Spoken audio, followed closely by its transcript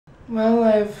Well,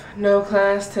 I've no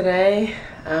class today.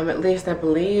 At least I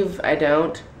believe I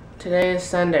don't. Today is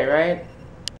Sunday, right?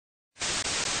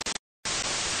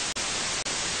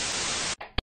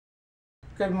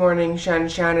 Good morning,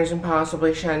 SHunShiners and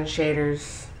possibly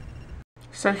SHunShaders.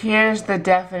 So here's the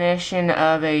definition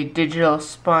of a digital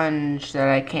sponge that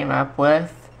I came up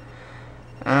with.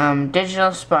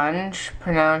 Digital sponge,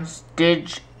 pronounced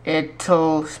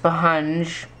digital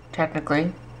sponge,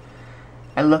 technically.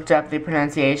 I looked up the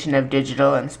pronunciation of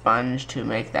digital and sponge to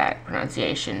make that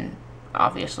pronunciation,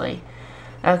 obviously.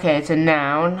 Okay, it's a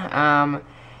noun.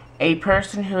 A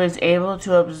person who is able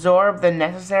to absorb the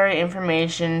necessary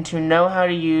information to know how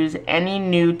to use any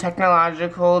new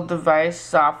technological device,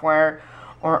 software,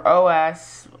 or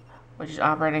OS, which is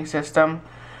operating system,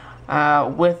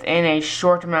 within a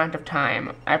short amount of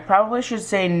time. I probably should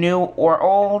say new or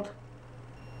old,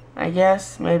 I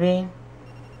guess, maybe.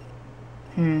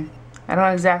 I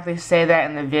don't exactly say that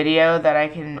in the video, that I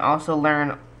can also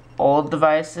learn old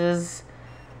devices,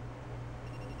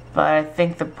 but I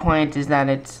think the point is that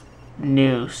it's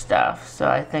new stuff, so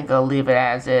I think I'll leave it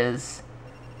as is.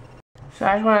 So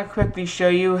I just want to quickly show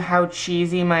you how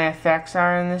cheesy my effects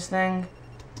are in this thing.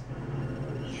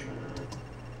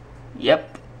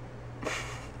 Yep.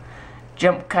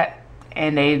 Jump cut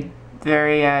and a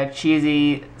very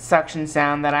cheesy suction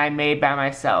sound that I made by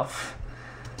myself.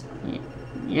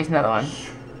 Here's another one.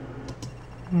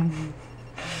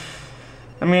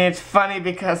 I mean, it's funny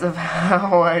because of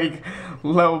how like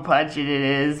low budget it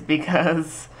is,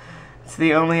 because it's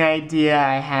the only idea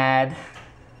I had.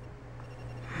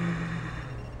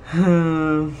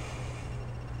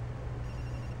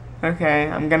 Okay,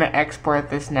 I'm gonna export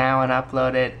this now and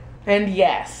upload it. And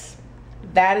yes,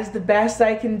 that is the best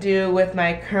I can do with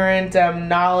my current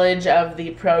knowledge of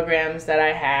the programs that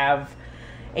I have.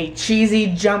 A cheesy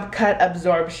jump cut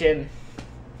absorption.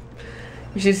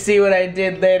 You should see what I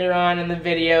did later on in the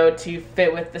video to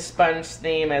fit with the sponge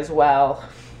theme as well.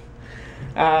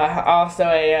 Also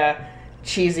a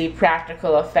cheesy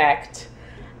practical effect.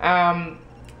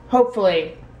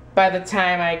 Hopefully, by the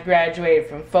time I graduate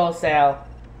from Full Sail,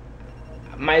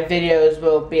 my videos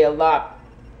will be a lot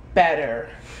better.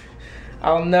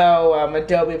 I'll know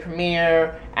Adobe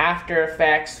Premiere, After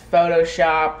Effects,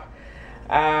 Photoshop,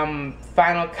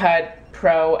 Final Cut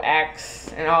Pro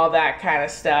X, and all that kind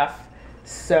of stuff.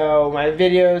 So my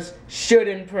videos should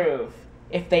improve.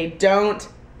 If they don't,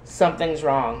 something's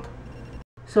wrong.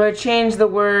 So I changed the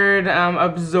word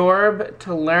absorb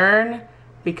to learn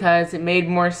because it made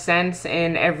more sense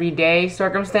in everyday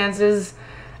circumstances.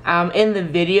 In the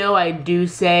video I do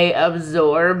say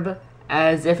absorb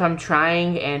as if I'm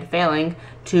trying and failing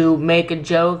to make a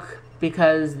joke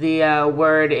because the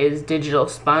word is digital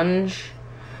sponge.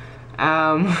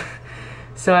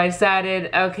 So I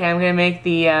decided, okay, I'm gonna make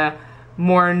the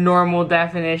more normal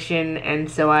definition, and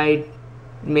so I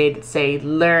made it say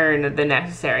learn the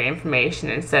necessary information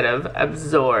instead of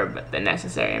absorb the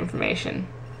necessary information.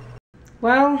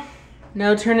 Well,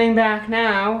 no turning back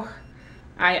now.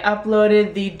 I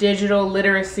uploaded the digital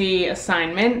literacy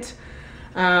assignment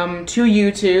to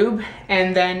YouTube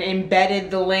and then embedded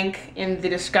the link in the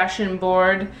discussion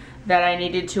board that I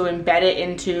needed to embed it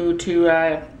into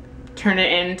to turn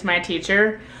it in to my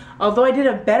teacher. Although I did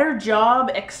a better job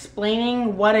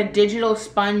explaining what a digital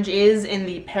sponge is in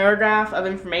the paragraph of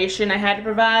information I had to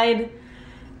provide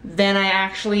than I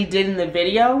actually did in the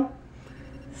video.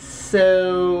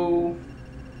 So,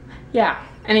 yeah.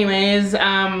 Anyways,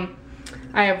 I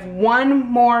have one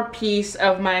more piece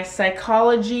of my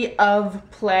psychology of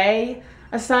play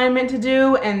assignment to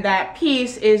do, and that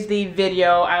piece is the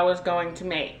video I was going to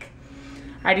make.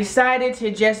 I decided to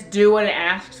just do what it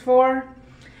asks for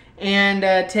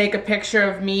and take a picture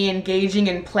of me engaging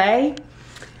in play,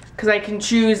 because I can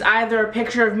choose either a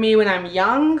picture of me when I'm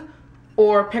young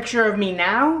or a picture of me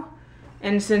now,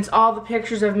 and since all the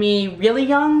pictures of me really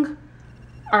young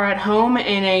are at home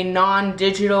in a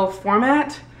non-digital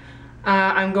format,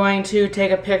 I'm going to take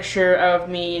a picture of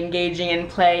me engaging in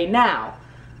play now.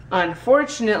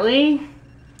 Unfortunately,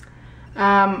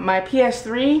 my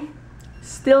PS3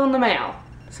 still in the mail,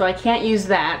 so I can't use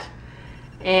that.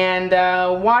 And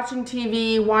watching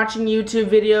TV, watching YouTube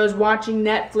videos, watching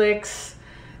Netflix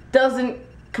doesn't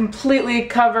completely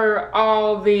cover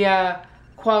all the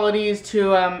qualities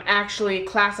to actually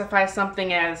classify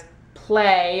something as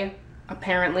play,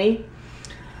 apparently.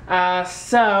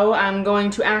 So I'm going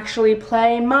to actually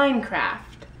play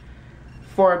Minecraft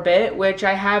for a bit, which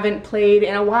I haven't played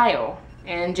in a while,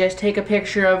 and just take a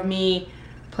picture of me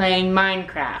playing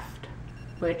Minecraft,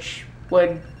 which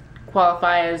would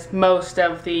qualify as most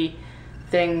of the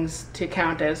things to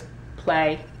count as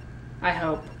play, I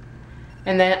hope.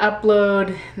 and then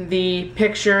upload the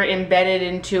picture embedded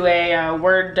into a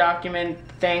Word document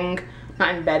thing,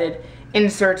 not embedded,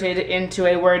 inserted into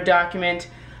a Word document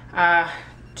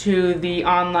to the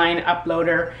online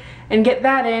uploader, and get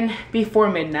that in before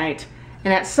midnight.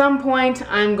 And at some point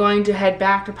I'm going to head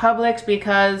back to Publix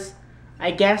because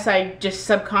I guess I just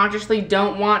subconsciously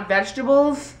don't want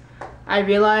vegetables. I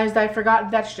realized I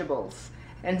forgot vegetables.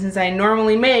 And since I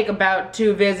normally make about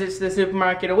 2 visits to the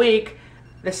supermarket a week,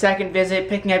 the second visit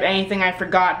picking up anything I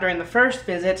forgot during the first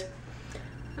visit,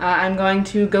 I'm going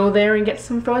to go there and get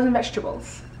some frozen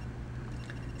vegetables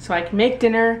so I can make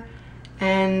dinner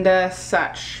and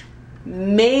such.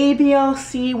 Maybe I'll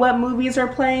see what movies are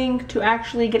playing to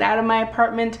actually get out of my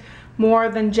apartment more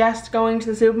than just going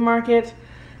to the supermarket.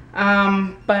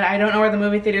 But I don't know where the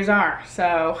movie theaters are,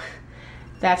 so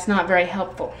that's not very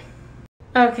helpful.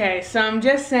 Okay, so I'm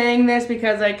just saying this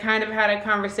because I kind of had a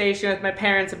conversation with my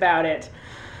parents about it.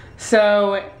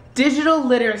 So, digital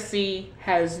literacy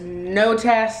has no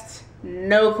tests,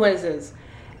 no quizzes.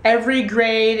 Every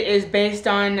grade is based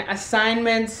on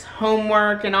assignments,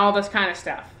 homework, and all this kind of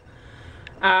stuff.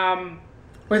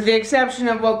 With the exception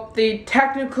of, well, the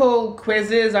technical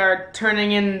quizzes are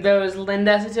turning in those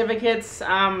Linda certificates,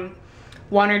 1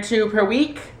 or 2 per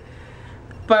week.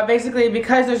 But basically,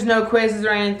 because there's no quizzes or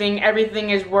anything, everything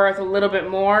is worth a little bit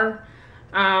more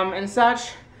and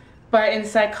such. But in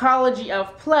psychology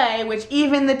of play, which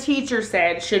even the teacher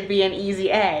said should be an easy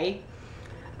A,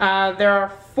 there are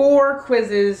 4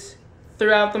 quizzes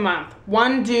throughout the month,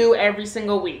 1 due every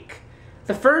single week.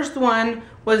 The first one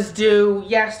was due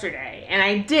yesterday, and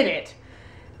I did it.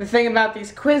 The thing about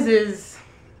these quizzes,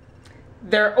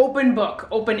 they're open book,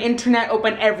 open internet,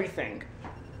 open everything.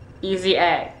 Easy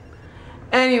A.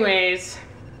 Anyways,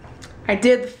 I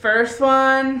did the first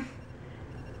one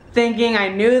thinking I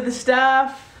knew the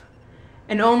stuff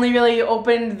and only really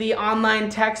opened the online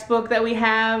textbook that we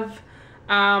have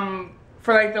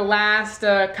for like the last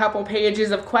couple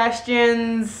pages of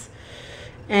questions,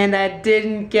 and I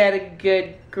didn't get a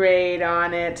good grade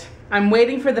on it. I'm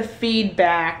waiting for the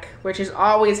feedback, which is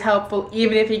always helpful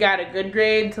even if you got a good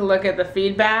grade, to look at the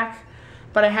feedback,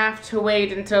 but I have to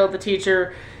wait until the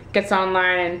teacher gets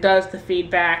online and does the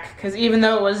feedback, because even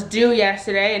though it was due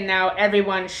yesterday and now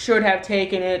everyone should have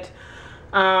taken it,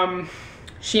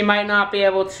 she might not be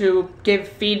able to give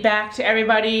feedback to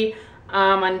everybody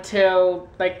until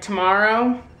like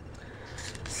tomorrow.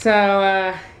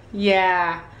 So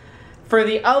yeah, for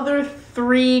the other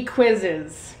 3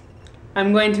 quizzes,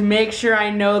 I'm going to make sure I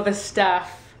know the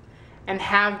stuff and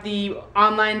have the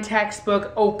online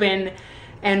textbook open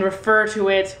and refer to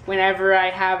it whenever I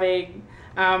have a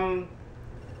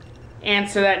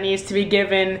answer that needs to be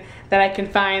given that I can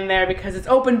find there, because it's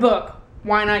open book.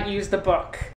 Why not use the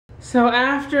book? So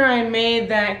after I made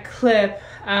that clip,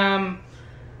 I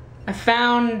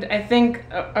found, I think,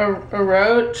 a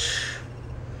roach.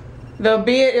 Though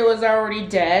be it was already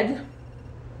dead,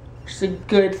 which is a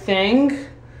good thing.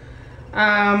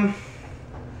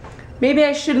 Maybe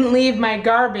I shouldn't leave my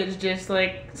garbage just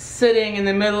like sitting in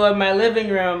the middle of my living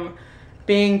room,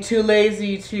 being too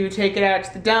lazy to take it out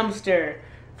to the dumpster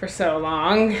for so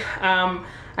long.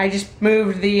 I just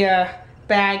moved the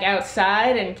bag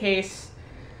outside in case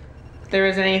there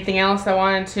was anything else I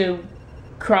wanted to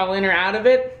crawl in or out of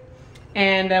it.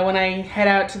 And when I head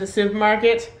out to the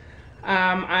supermarket,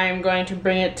 I'm going to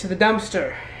bring it to the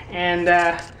dumpster. And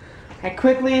I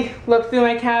quickly looked through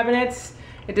my cabinets.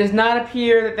 It does not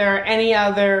appear that there are any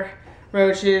other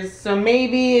roaches, so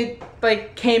maybe it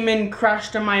like came in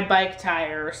crushed on my bike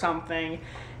tire or something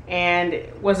and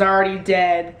it was already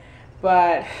dead.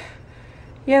 But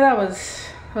yeah, that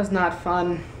was not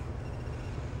fun.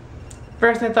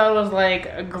 First I thought it was like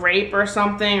a grape or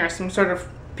something, or some sort of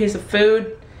piece of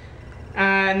food,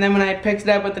 and then when I picked it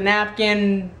up with the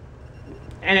napkin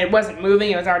and it wasn't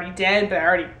moving, it was already dead, but I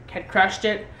already had crushed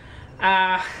it.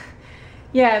 Yeah,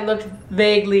 it looked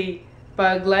vaguely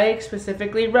bug-like,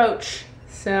 specifically roach.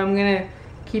 So I'm gonna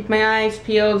keep my eyes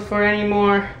peeled for any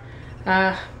more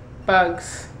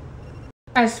bugs.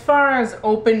 As far as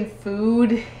open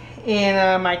food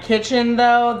in my kitchen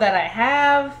though that I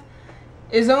have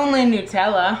is only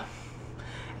Nutella.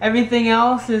 Everything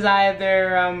else is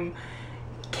either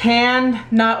canned,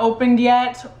 not opened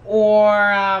yet,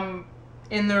 or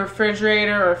in the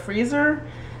refrigerator or freezer.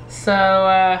 So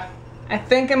I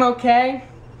think I'm okay.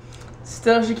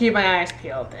 Still should keep my eyes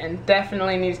peeled and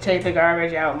definitely need to take the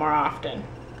garbage out more often.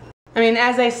 I mean,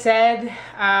 as I said,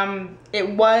 it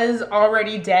was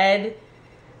already dead,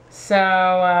 so,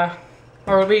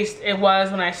 or at least it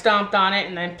was when I stomped on it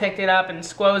and then picked it up and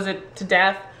squoze it to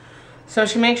death. So I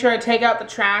should make sure I take out the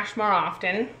trash more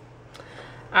often.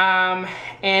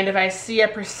 And if I see a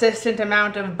persistent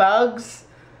amount of bugs,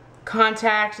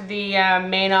 contact the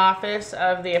main office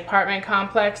of the apartment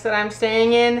complex that I'm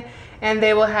staying in, and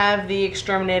they will have the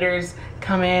exterminators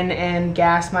come in and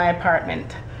gas my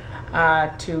apartment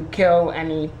to kill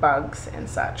any bugs and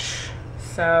such.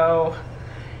 So,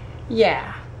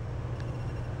 yeah.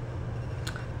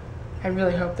 I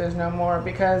really hope there's no more,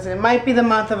 because it might be the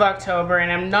month of October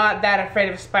and I'm not that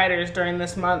afraid of spiders during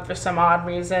this month for some odd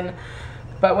reason.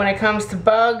 But when it comes to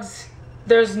bugs,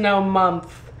 there's no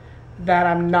month that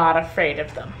I'm not afraid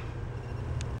of them.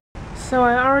 So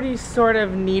I already sort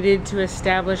of needed to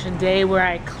establish a day where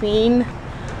I clean.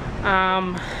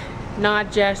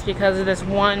 Not just because of this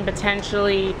one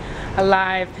potentially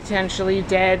alive, potentially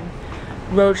dead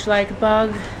roach-like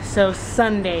bug. So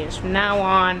Sundays from now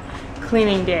on,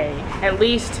 cleaning day. At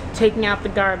least taking out the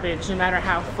garbage, no matter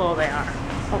how full they are.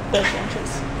 Oh, there's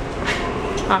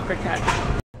inches. Awkward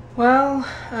cut. Well,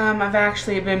 I've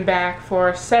actually been back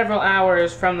for several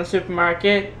hours from the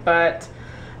supermarket, but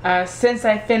since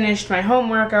I finished my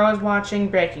homework, I was watching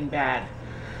Breaking Bad.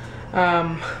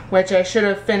 Which I should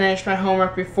have finished my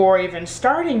homework before even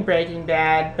starting Breaking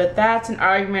Bad, but that's an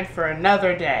argument for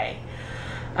another day.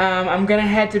 I'm gonna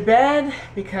head to bed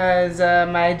because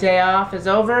my day off is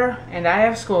over and I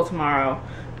have school tomorrow.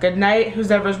 Good night,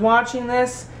 whoever's watching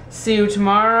this. See you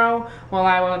tomorrow. Well,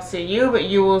 I won't see you, but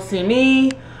you will see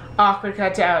me. Awkward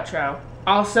cut to outro.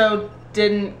 Also,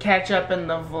 didn't catch up in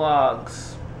the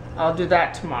vlogs. I'll do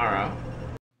that tomorrow.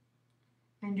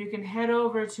 And you can head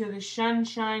over to the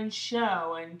SHunShine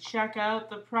Show and check out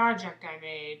the project I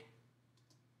made.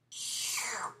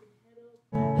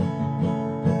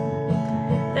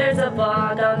 There's a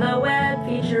vlog on the web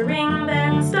featuring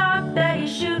Ben STALK that he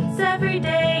shoots every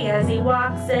day as he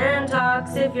walks and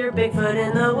talks. If you're Bigfoot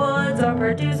in the woods or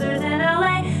producers in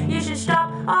LA, you should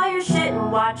stop all your shit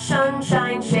and watch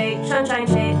SHunShineSHate.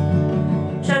 SHunShineSHate.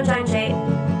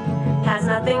 SHunShineSHate. Has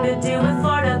nothing to do with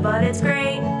Florida, but it's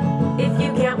great. If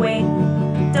you can't wait,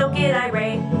 don't get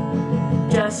irate.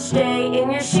 Just stay in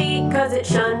your sheet, cause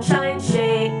it's SHunShine.